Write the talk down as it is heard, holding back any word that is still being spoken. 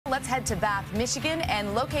Let's head to Bath, Michigan,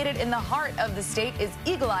 and located in the heart of the state is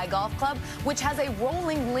Eagle Eye Golf Club, which has a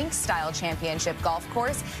rolling link-style championship golf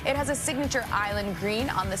course. It has a signature island green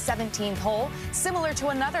on the 17th hole, similar to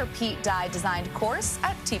another Pete Dye-designed course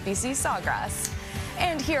at TPC Sawgrass.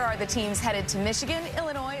 And here are the teams headed to Michigan.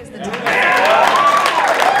 Illinois is the team.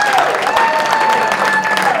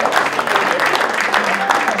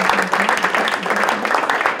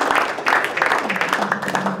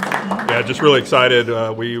 Yeah, just really excited.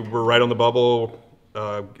 We were right on the bubble,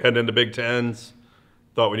 heading into Big Tens.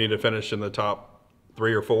 Thought we needed to finish in the top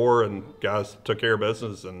 3 or 4, and guys took care of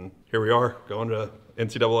business. And here we are, going to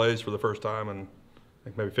NCAAs for the first time in I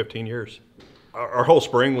think maybe 15 years. Our whole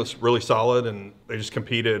spring was really solid, and they just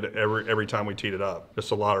competed every time we teed it up.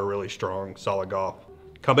 Just a lot of really strong, solid golf.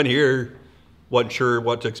 Coming here, wasn't sure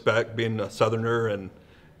what to expect, being a Southerner, and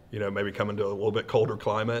maybe coming to a little bit colder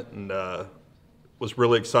climate, and was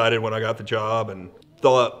really excited when I got the job, and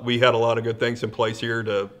thought we had a lot of good things in place here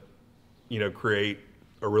to, create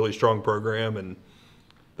a really strong program. And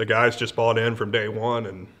the guys just bought in from day one,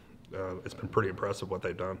 and it's been pretty impressive what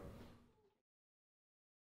they've done.